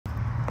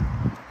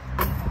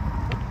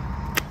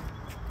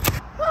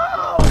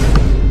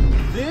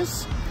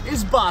This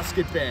is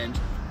basket band.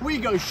 We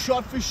go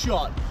shot for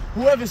shot.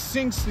 Whoever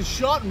sinks the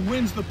shot and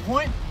wins the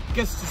point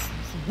gets to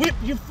whip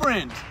your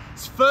friend.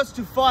 It's first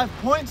to 5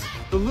 points.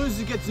 The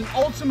loser gets an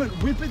ultimate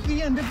whip at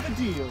the end of the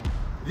deal.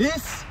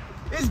 This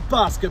is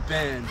basket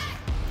band.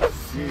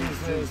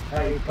 Scissors,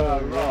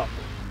 paper, rock.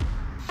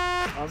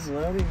 I'm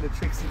learning the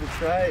tricks of the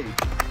trade.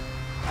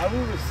 I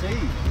will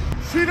receive.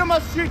 Shooter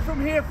must shoot from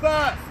here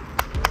first.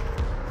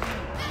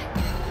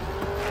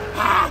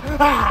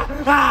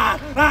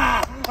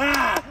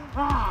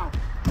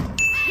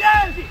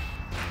 Yes!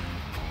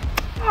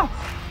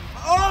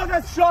 Oh,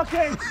 that's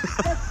shocking!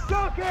 That's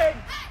shocking!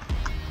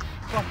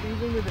 Fuck,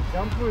 even with a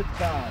jumper it's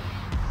bad.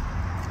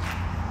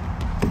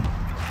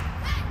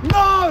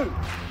 No!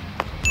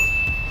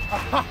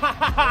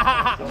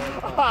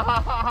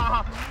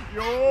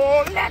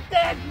 You're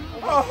elected!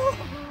 Oh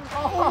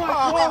my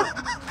god!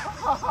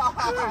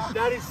 Dude,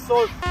 that is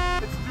so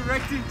It's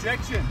direct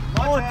injection.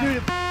 Oh dude,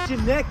 it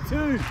your neck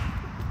too.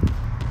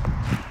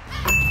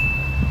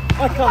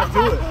 I can't do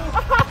it.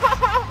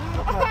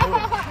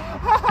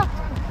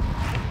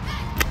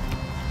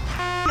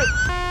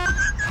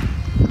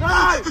 No!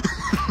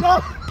 No!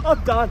 I'm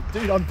done.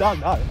 Dude, I'm done.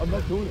 No, I'm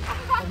not doing it.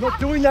 I'm not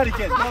doing that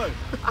again. No.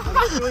 I'm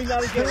not doing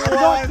that again. I'm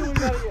not doing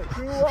that again.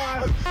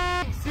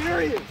 I'm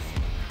serious.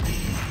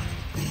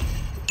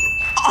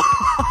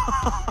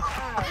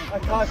 I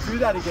can't do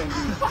that again,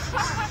 dude.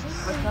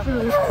 I can't do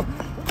it.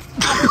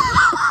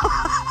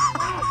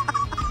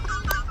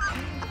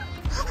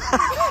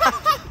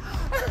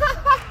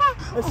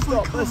 Let's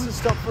stop. Let's just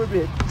stop for a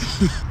bit.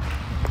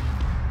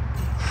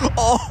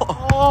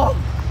 Oh!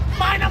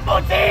 Meine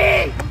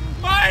Mutti!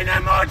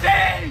 Meine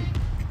Mutti!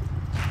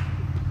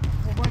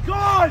 Oh my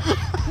god!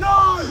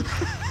 No!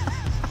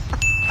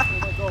 Oh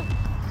my god.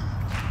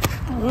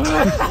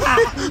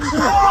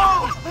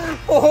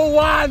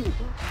 4-1!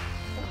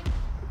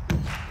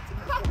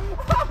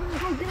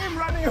 Look at him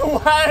running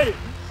away!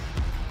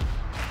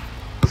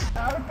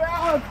 Out of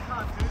bounds!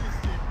 Can't do this,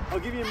 dude. I'll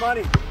give you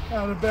money.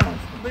 Out of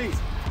bounds. Please.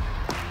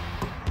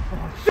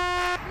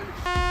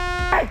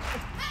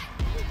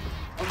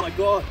 Oh my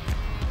god.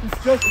 This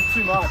stress is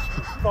too much.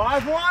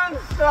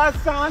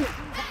 5-1, son!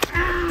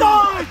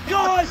 Oh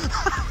god!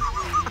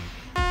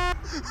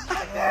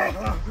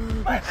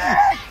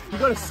 You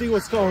gotta see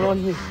what's going on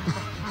here.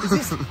 Is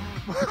this...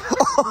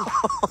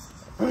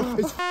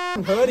 It's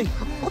hurting.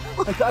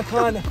 I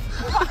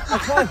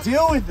can't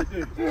deal with it,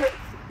 dude.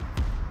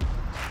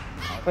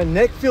 My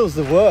neck feels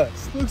the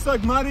worst. Looks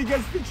like Marty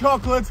gets the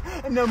chocolates,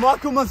 and now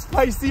Michael must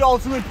face the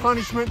ultimate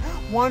punishment.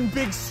 One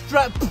big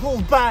strap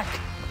pulled back.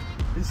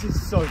 This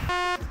is so...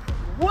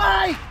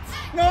 Wait!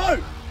 No!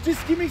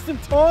 Just give me some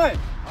time.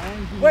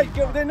 Wait,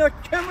 there are no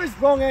cameras,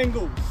 wrong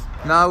angles.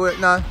 No,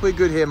 we're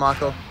good here,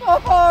 Michael.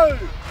 Oh!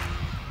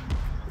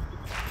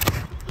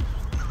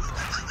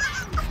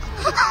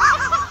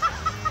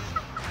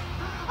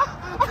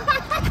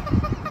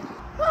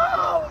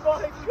 Oh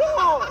my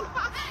god!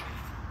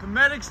 The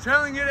medic's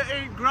telling you to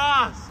eat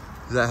grass.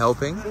 Is that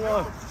helping?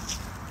 No, it's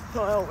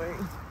not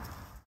helping.